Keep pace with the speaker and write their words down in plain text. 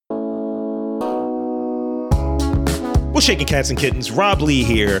What's shaking, cats and kittens? Rob Lee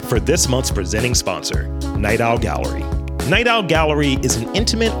here for this month's presenting sponsor, Night Owl Gallery. Night Owl Gallery is an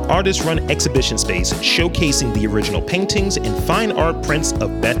intimate, artist-run exhibition space showcasing the original paintings and fine art prints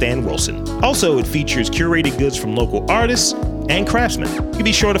of Beth Ann Wilson. Also, it features curated goods from local artists and craftsmen. You'll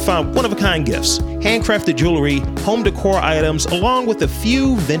be sure to find one-of-a-kind gifts, handcrafted jewelry, home decor items, along with a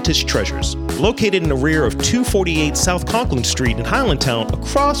few vintage treasures. Located in the rear of 248 South Conklin Street in Highlandtown,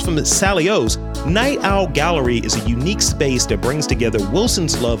 across from Sally O's, Night Owl Gallery is a unique space that brings together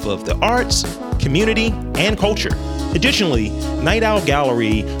Wilson's love of the arts, community, and culture. Additionally, Night Owl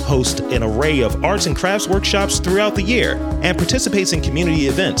Gallery hosts an array of arts and crafts workshops throughout the year and participates in community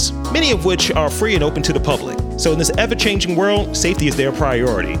events, many of which are free and open to the public. So in this ever-changing world, safety is their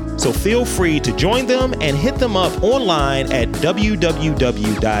priority. So feel free to join them and hit them up online at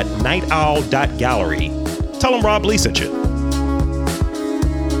www.nightowl.gallery. Tell them Rob Lee sent you.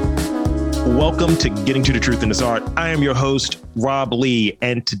 Welcome to Getting to the Truth in This Art. I am your host, Rob Lee,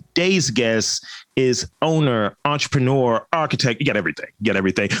 and today's guest is owner, entrepreneur, architect. You got everything.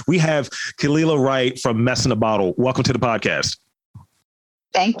 We have Kalilah Wright from Mess in a Bottle. Welcome to the podcast.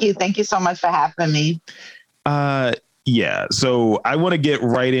 Thank you. Thank you so much for having me. Yeah. So I want to get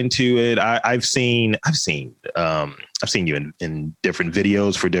right into it. I've seen you in different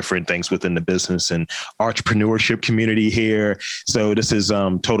videos for different things within the business and entrepreneurship community here. So this is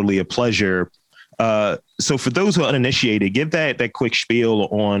totally a pleasure. So for those who are uninitiated, give that quick spiel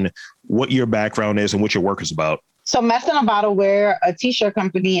on what your background is and what your work is about. So Mess in a Bottle, we're a t-shirt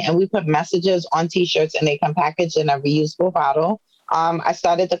company and we put messages on t-shirts and they come packaged in a reusable bottle. I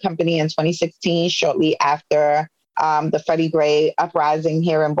started the company in 2016, shortly after the Freddie Gray uprising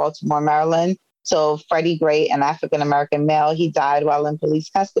here in Baltimore, Maryland. So Freddie Gray, an African-American male, he died while in police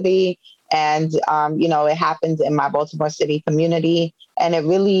custody. And, it happened in my Baltimore City community. And it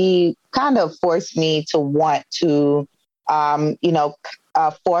really kind of forced me to want to,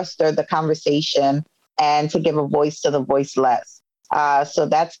 foster the conversation and to give a voice to the voiceless. So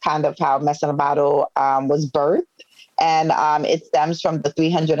that's kind of how Mess in a Bottle was birthed. And it stems from the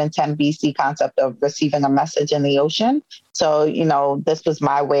 310 BC concept of receiving a message in the ocean. So, this was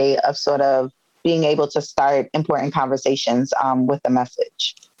my way of sort of being able to start important conversations with the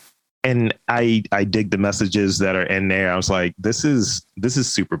message. And I dig the messages that are in there. I was like, this is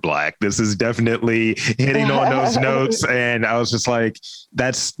super Black. This is definitely hitting on those notes. And I was just like,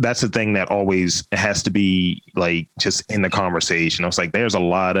 that's the thing that always has to be like just in the conversation. I was like, there's a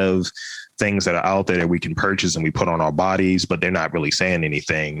lot of things that are out there that we can purchase and we put on our bodies, but they're not really saying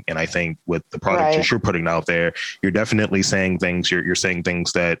anything. And I think with the product that you're putting out there, you're definitely saying things. You're saying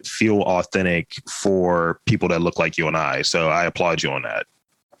things that feel authentic for people that look like you and I. So I applaud you on that.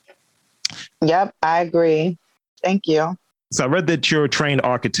 Yep, I agree. Thank you. So I read that you're a trained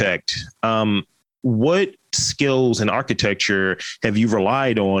architect. What skills in architecture have you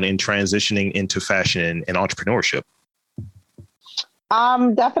relied on in transitioning into fashion and entrepreneurship?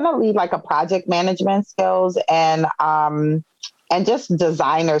 Definitely like a project management skills and just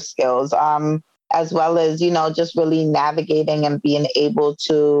designer skills, as well as, just really navigating and being able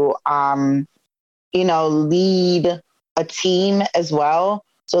to, lead a team as well.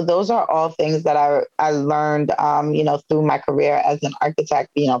 So those are all things that I learned, through my career as an architect,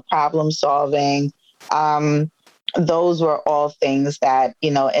 problem solving. Those were all things that,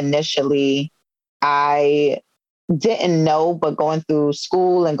 initially I didn't know, but going through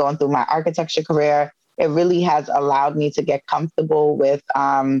school and going through my architecture career, it really has allowed me to get comfortable with,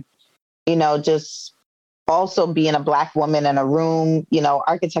 just also being a Black woman in a room,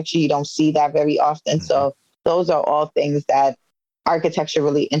 architecture, you don't see that very often. Mm-hmm. So those are all things that architecture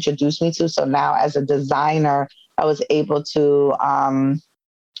really introduced me to. So now as a designer, I was able to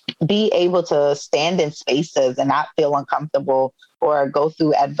be able to stand in spaces and not feel uncomfortable or go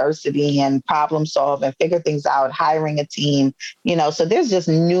through adversity and problem solve and figure things out, hiring a team, so there's just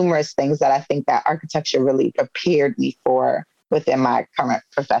numerous things that I think that architecture really prepared me for within my current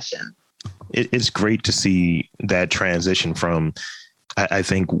profession. It's great to see that transition from, I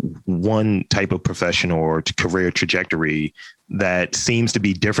think, one type of profession or career trajectory that seems to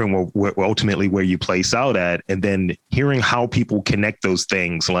be different ultimately where you place out at, and then hearing how people connect those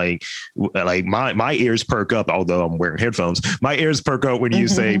things. Like my ears perk up, although I'm wearing headphones, my ears perk up when you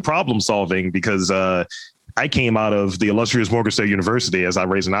say problem solving, because I came out of the illustrious Morgan State University, as I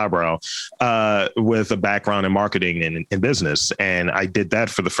raise an eyebrow, with a background in marketing and business. And I did that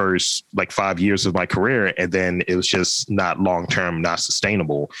for the first 5 years of my career. And then it was just not long-term, not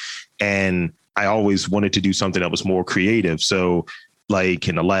sustainable. And I always wanted to do something that was more creative. So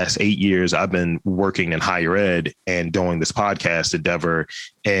in the last 8 years, I've been working in higher ed and doing this podcast endeavor,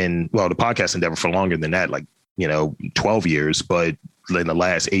 and the podcast endeavor for longer than that, 12 years, but in the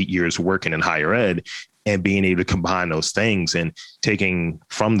last 8 years working in higher ed, and being able to combine those things and taking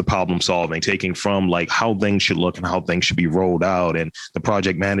from the problem solving, taking from like how things should look and how things should be rolled out and the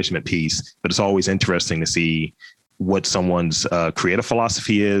project management piece. But it's always interesting to see what someone's creative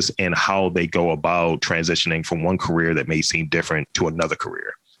philosophy is and how they go about transitioning from one career that may seem different to another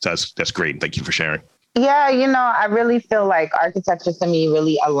career. So that's great. Thank you for sharing. Yeah, I really feel like architecture to me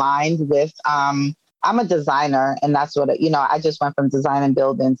really aligned with, I'm a designer, and that's what, I just went from designing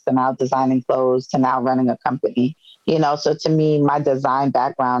buildings to now designing clothes to now running a company, so to me, my design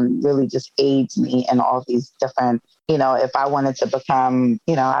background really just aids me in all these different, if I wanted to become,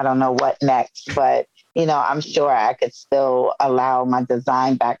 I don't know what next, but, I'm sure I could still allow my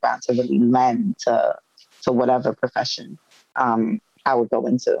design background to really lend to whatever profession I would go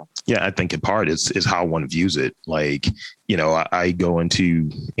into. Yeah, I think in part is how one views it. Like, I go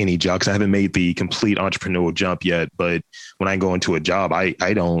into any job because I haven't made the complete entrepreneurial jump yet. But when I go into a job, I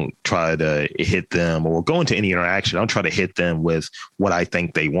don't try to hit them or go into any interaction. I don't try to hit them with what I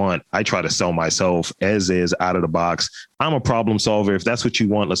think they want. I try to sell myself as is out of the box. I'm a problem solver. If that's what you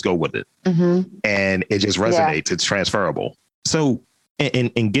want, let's go with it. Mm-hmm. And it just resonates. Yeah. It's transferable. So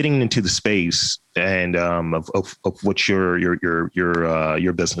in getting into the space and of what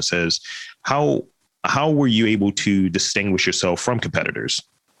your business is, how were you able to distinguish yourself from competitors?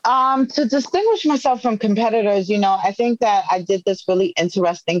 To distinguish myself from competitors, I think that I did this really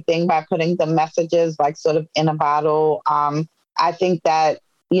interesting thing by putting the messages like sort of in a bottle. I think that,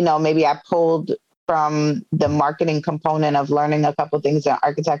 maybe I pulled from the marketing component of learning a couple things in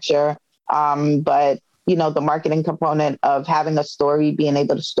architecture, but the marketing component of having a story, being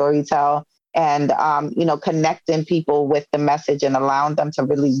able to story tell and, connecting people with the message and allowing them to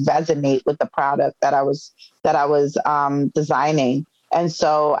really resonate with the product that I was designing. And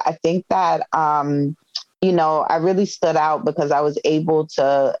so I think that, I really stood out because I was able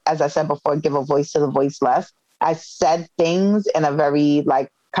to, as I said before, give a voice to the voiceless. I said things in a very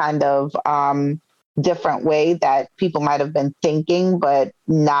kind of different way that people might have been thinking, but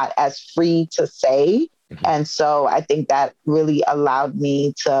not as free to say. Mm-hmm. And so I think that really allowed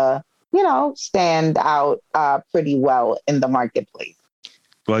me to, stand out pretty well in the marketplace.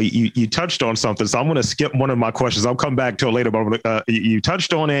 Well, you touched on something, so I'm going to skip one of my questions. I'll come back to it later, but you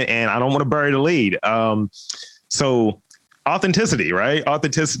touched on it, and I don't want to bury the lead. So authenticity, right?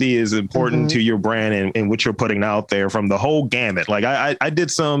 Authenticity is important to your brand and what you're putting out there from the whole gamut. Like I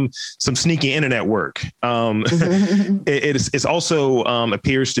did some sneaky internet work. It's also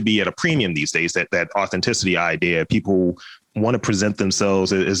appears to be at a premium these days, that authenticity idea. People want to present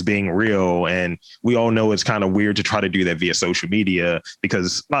themselves as being real. And we all know it's kind of weird to try to do that via social media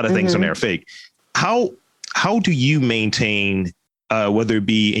because a lot of things on there are fake. How do you maintain, whether it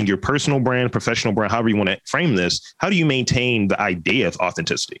be in your personal brand, professional brand, however you want to frame this, how do you maintain the idea of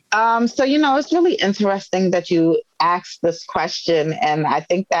authenticity? So, it's really interesting that you asked this question. And I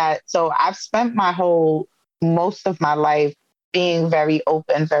think that, so I've spent most of my life being very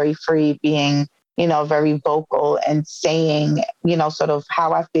open, very free, being very vocal and saying, sort of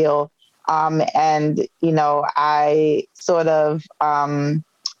how I feel. And, I sort of,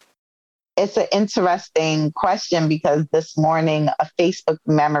 it's an interesting question because this morning a Facebook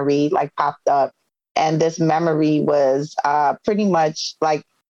memory popped up, and this memory was pretty much like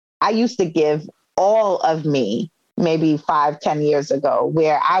I used to give all of me maybe 5-10 years ago,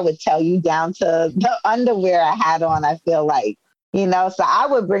 where I would tell you down to the underwear I had on, I feel like. So I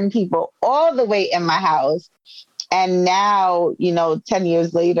would bring people all the way in my house. And now, 10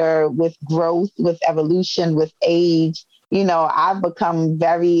 years later, with growth, with evolution, with age, I've become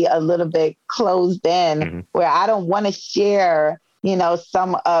a little bit closed in where I don't want to share, and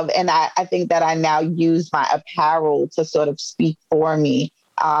I think that I now use my apparel to sort of speak for me.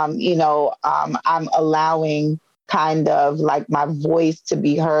 I'm allowing kind of like my voice to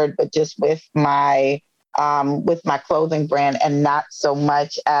be heard, but just with my clothing brand, and not so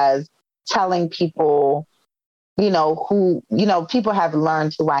much as telling people, who, people have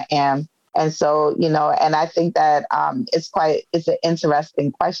learned who I am. And so, and I think that it's an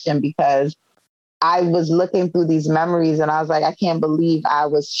interesting question because I was looking through these memories and I was like, I can't believe I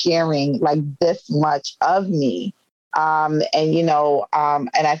was sharing like this much of me. And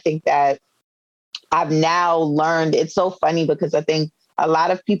I think that I've now learned, it's so funny because I think a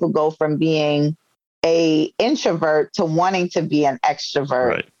lot of people go from being a introvert to wanting to be an extrovert.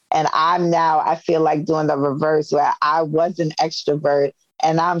 Right. And I feel like doing the reverse where I was an extrovert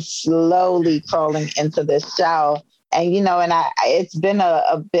and I'm slowly crawling into this shell. And, it's been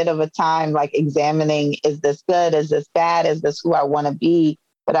a bit of a time like examining, is this good? Is this bad? Is this who I want to be?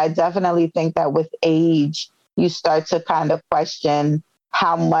 But I definitely think that with age, you start to kind of question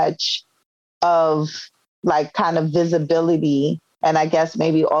how much of like kind of visibility. And I guess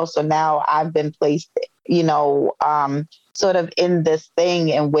maybe also now I've been placed, sort of in this thing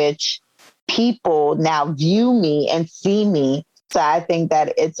in which people now view me and see me. So I think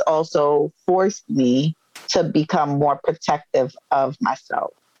that it's also forced me to become more protective of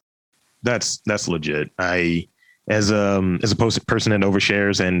myself. That's legit. As a person that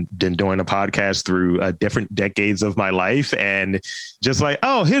overshares and been doing a podcast through different decades of my life, and just like,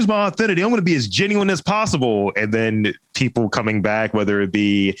 oh, here's my authenticity. I'm going to be as genuine as possible. And then people coming back, whether it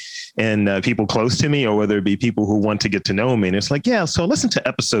be in people close to me or whether it be people who want to get to know me. And it's like, yeah, so listen to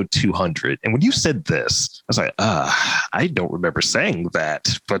episode 200. And when you said this, I was like, I don't remember saying that.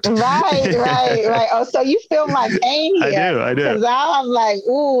 But right. Oh, so you feel my pain here. I do. Because now I'm like,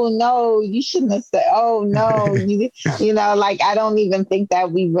 oh, no, you shouldn't have said, oh, no. Like, I don't even think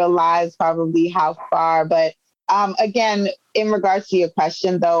that we realize probably how far. But again, in regards to your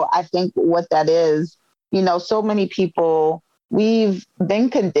question, though, I think what that is, so many people, we've been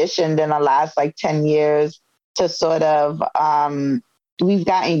conditioned in the last like 10 years to sort of, we've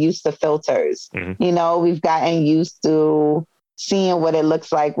gotten used to filters. Mm-hmm. We've gotten used to seeing what it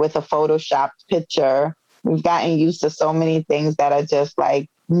looks like with a Photoshopped picture. We've gotten used to so many things that are just like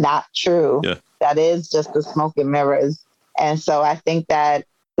not true. Yeah. That is just the smoke and mirrors. And so I think that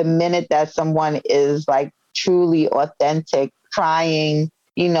the minute that someone is like truly authentic, crying,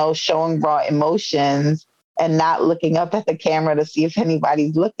 showing raw emotions and not looking up at the camera to see if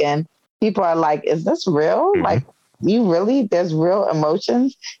anybody's looking, people are like, is this real? Mm-hmm. Like, there's real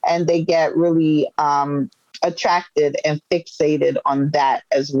emotions? And they get really attracted and fixated on that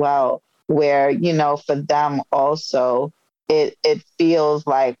as well, where, for them also, it feels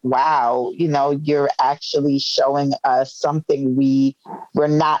like, wow, you're actually showing us something we're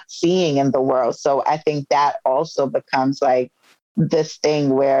not seeing in the world. So I think that also becomes like this thing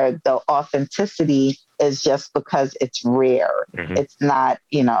where the authenticity is just because it's rare. Mm-hmm. It's not,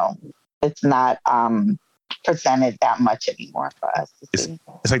 it's not presented that much anymore for us to see.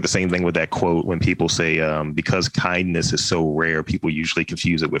 It's like the same thing with that quote when people say, because kindness is so rare, people usually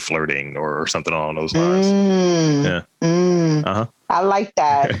confuse it with flirting or something along those lines. Yeah. Uh-huh. I like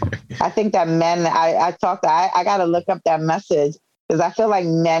that. I think that men, I got to look up that message because I feel like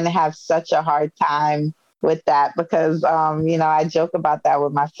men have such a hard time with that because, I joke about that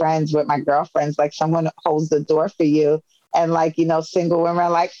with my friends, with my girlfriends, like someone holds the door for you. And like, single women are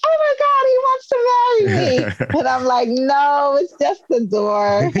like, oh my God, he wants to marry me. And I'm like, no, it's just the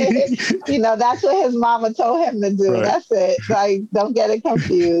door. That's what his mama told him to do. Right. That's it. Like, don't get it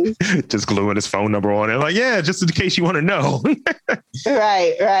confused. Just gluing his phone number on it. Like, yeah, just in case you want to know.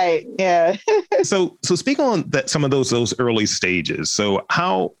 Right. Yeah. So speak on that, some of those early stages. So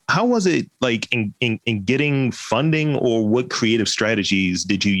how was it like in getting funding, or what creative strategies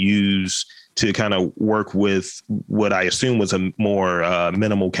did you use to kind of work with what I assume was a more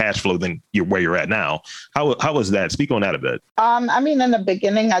minimal cash flow than where you're at now? How was that? Speak on that a bit. In the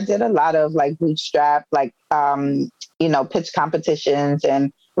beginning, I did a lot of like bootstrap, like, pitch competitions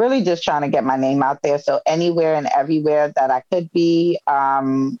and really just trying to get my name out there. So anywhere and everywhere that I could be,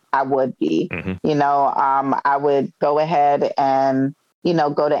 I would be. Mm-hmm. I would go ahead and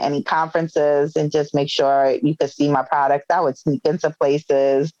go to any conferences and just make sure you could see my products. I would sneak into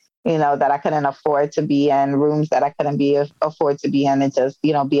places that I couldn't afford to be in, rooms that I couldn't afford to be in, and just,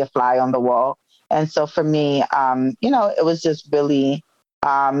 be a fly on the wall. And so for me, it was just really,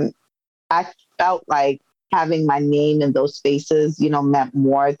 I felt like having my name in those spaces, meant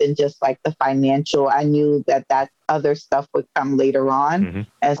more than just like the financial. I knew that other stuff would come later on. Mm-hmm.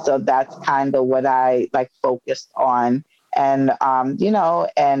 And so that's kind of what I like focused on. And,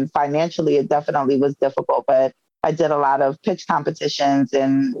 and financially, it definitely was difficult, but I did a lot of pitch competitions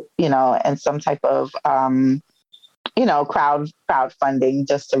and, and some type of, crowdfunding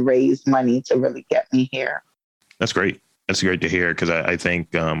just to raise money to really get me here. That's great. That's great to hear. Cause I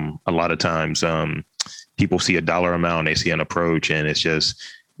think a lot of times people see a dollar amount, they see an approach, and it's just,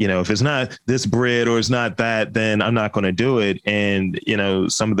 if it's not this bread or it's not that, then I'm not going to do it. And,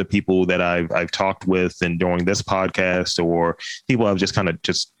 some of the people that I've talked with and during this podcast, or people I've just kind of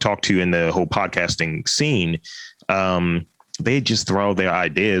just talked to in the whole podcasting scene, they just throw their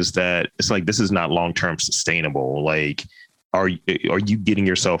ideas that it's like, this is not long-term sustainable. Like, are you getting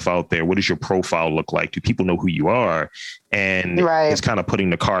yourself out there? What does your profile look like? Do people know who you are? And It's kind of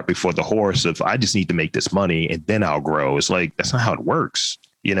putting the cart before the horse of, I just need to make this money and then I'll grow. It's like, that's not how it works,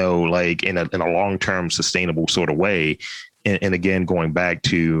 like in a long-term sustainable sort of way. And again, going back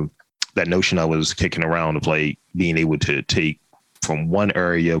to that notion I was kicking around of like being able to take from one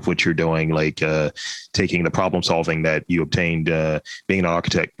area of what you're doing, like taking the problem solving that you obtained, being an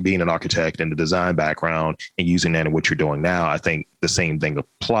architect and the design background, and using that in what you're doing now. I think the same thing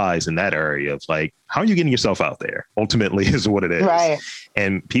applies in that area of like, how are you getting yourself out there? Ultimately is what it is. Right.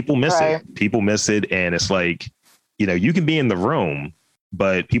 And people miss it. People miss it. And it's like, you can be in the room,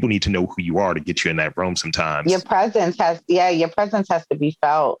 but people need to know who you are to get you in that room sometimes. Your presence has to be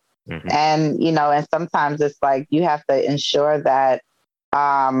felt. Mm-hmm. And, and sometimes it's like you have to ensure that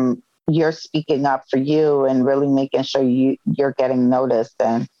you're speaking up for you and really making sure you're getting noticed.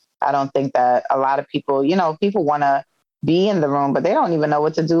 And I don't think that a lot of people, people want to be in the room, but they don't even know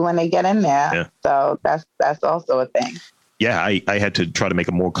what to do when they get in there. Yeah. So that's also a thing. Yeah, I had to try to make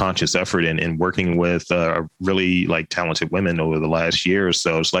a more conscious effort in working with really like talented women over the last year or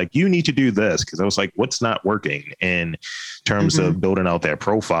so. It's like, you need to do this, because I was like, what's not working in terms of building out that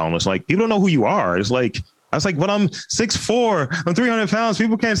profile? And it's like, people don't know who you are. It's like, I was like, well, I'm 6'4", I'm 300 pounds.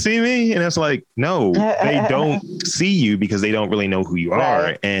 People can't see me. And it's like, no, they don't see you because they don't really know who you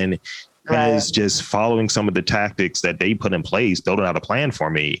are. And it's just following some of the tactics that they put in place, building out a plan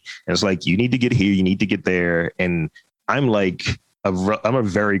for me. And it's like, you need to get here, you need to get there. And I'm like, I'm a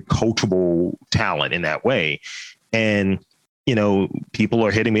very coachable talent in that way. And, people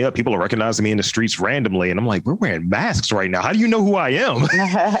are hitting me up. People are recognizing me in the streets randomly. And I'm like, we're wearing masks right now. How do you know who I am?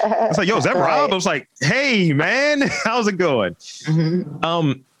 It's like, yo, is that Rob? I was like, hey, man, how's it going?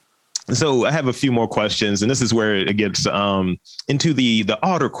 Mm-hmm. So I have a few more questions, and this is where it gets into the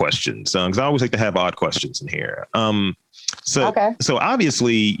odder questions, because I always like to have odd questions in here. So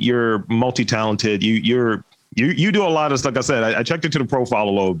obviously you're multi-talented. You do a lot of stuff. Like I said, I checked into the profile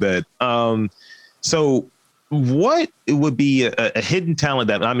a little bit. So what would be a hidden talent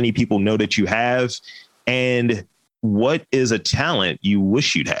that not many people know that you have? And what is a talent you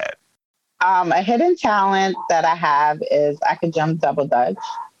wish you'd had? A hidden talent that I have is I could jump double dutch,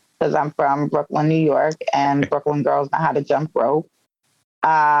 because I'm from Brooklyn, New York, and Brooklyn girls know how to jump rope.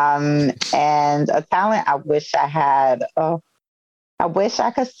 And a talent I wish I had, I wish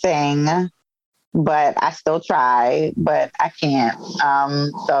I could sing, but I still try, but I can't.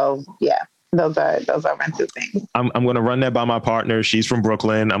 So yeah, those are my two things. I'm going to run that by my partner. She's from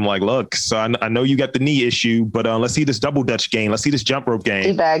Brooklyn. I'm like, look, so I know you got the knee issue, but let's see this double dutch game. Let's see this jump rope game.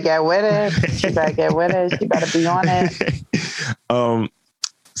 She better get with it. She better be on it.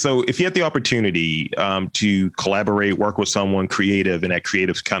 So if you had the opportunity to collaborate, work with someone creative in that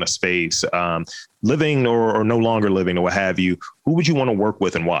creative kind of space, living or no longer living or what have you, who would you want to work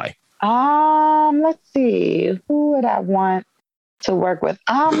with and why? Let's see. Who would I want to work with?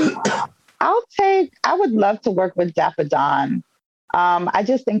 I would love to work with Dapper Don. I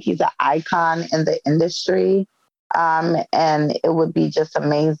just think he's an icon in the industry. And it would be just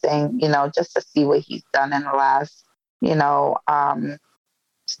amazing, just to see what he's done in the last,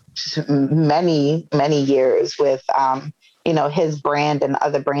 many, many years with, his brand and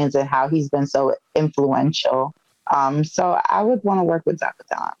other brands and how he's been so influential. So I would want to work with Dapper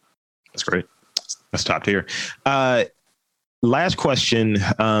Don. That's great. That's top tier. Last question.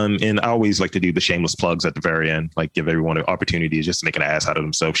 And I always like to do the shameless plugs at the very end, like give everyone an opportunity just to make an ass out of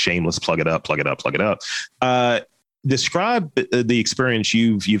themselves. Shameless, plug it up. Describe the experience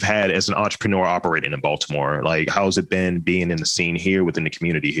you've had as an entrepreneur operating in Baltimore. Like, how's it been being in the scene here within the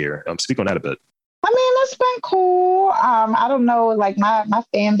community here? Speak on that a bit. I mean, it's been cool. I don't know, like my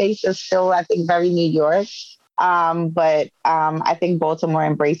fan base is still, I think, very New York. But I think Baltimore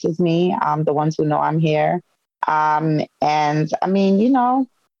embraces me, the ones who know I'm here. And I mean,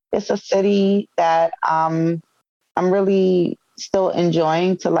 it's a city that I'm really still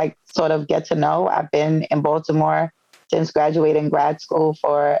enjoying to like sort of get to know. I've been in Baltimore since graduating grad school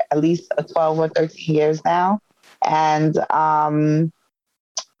for at least 12 or 13 years now. And I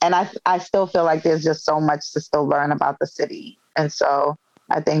still feel like there's just so much to still learn about the city. And so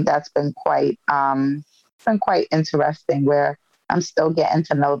I think that's been quite interesting, where I'm still getting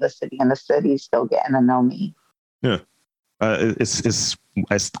to know the city and the city's still getting to know me. Yeah. It's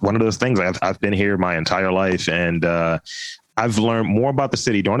one of those things. I've been here my entire life, and I've learned more about the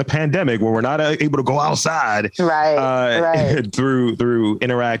city during the pandemic, where we're not able to go outside, right. through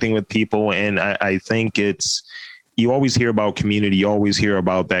interacting with people. And I think you always hear about community. You always hear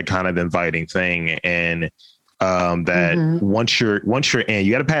about that kind of inviting thing. And that once you're in,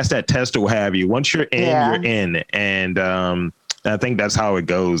 you got to pass that test or what have you. Once you're in, you're in. And I think that's how it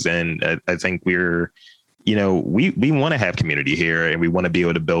goes. And I think we're, we want to have community here, and we want to be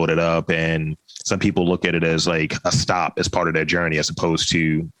able to build it up. And some people look at it as like a stop as part of their journey, as opposed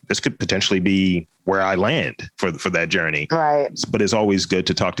to this could potentially be where I land for that journey. Right. But it's always good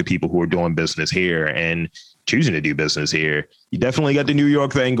to talk to people who are doing business here. And choosing to do business here. You definitely got the New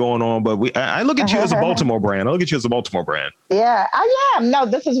York thing going on, but I look at you as a Baltimore brand. Yeah, I am. No,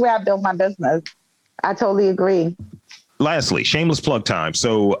 this is where I built my business. I totally agree. Lastly, shameless plug time.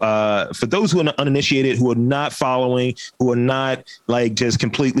 So for those who are uninitiated, who are not following, who are not like just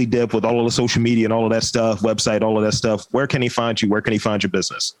completely dipped with all of the social media and all of that stuff, website, all of that stuff, where can he find you? Where can he find your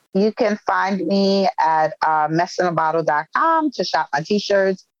business? You can find me at messinabottle.com to shop my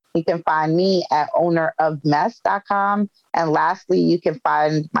t-shirts. You can find me at ownerofmess.com. And lastly, you can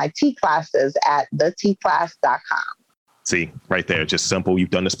find my tea classes at thetclass.com. See, right there, just simple.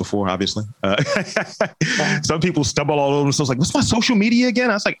 You've done this before, obviously. Some people stumble all over themselves like, what's my social media again?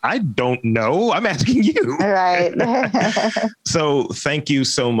 I was like, I don't know. I'm asking you. Right. So thank you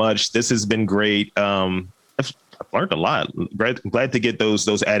so much. This has been great. I've learned a lot. Glad to get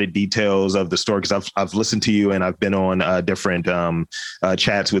those added details of the story, because I've listened to you and I've been on different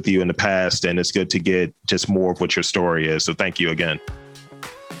chats with you in the past, and it's good to get just more of what your story is. So thank you again.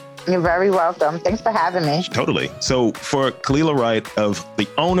 You're very welcome. Thanks for having me. Totally. So for Kalilah Wright, of the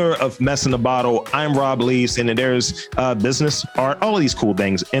owner of Mess in a Bottle, I'm Rob Lees, and there's business, art, all of these cool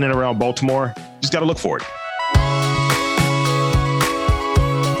things in and around Baltimore. Just got to look for it.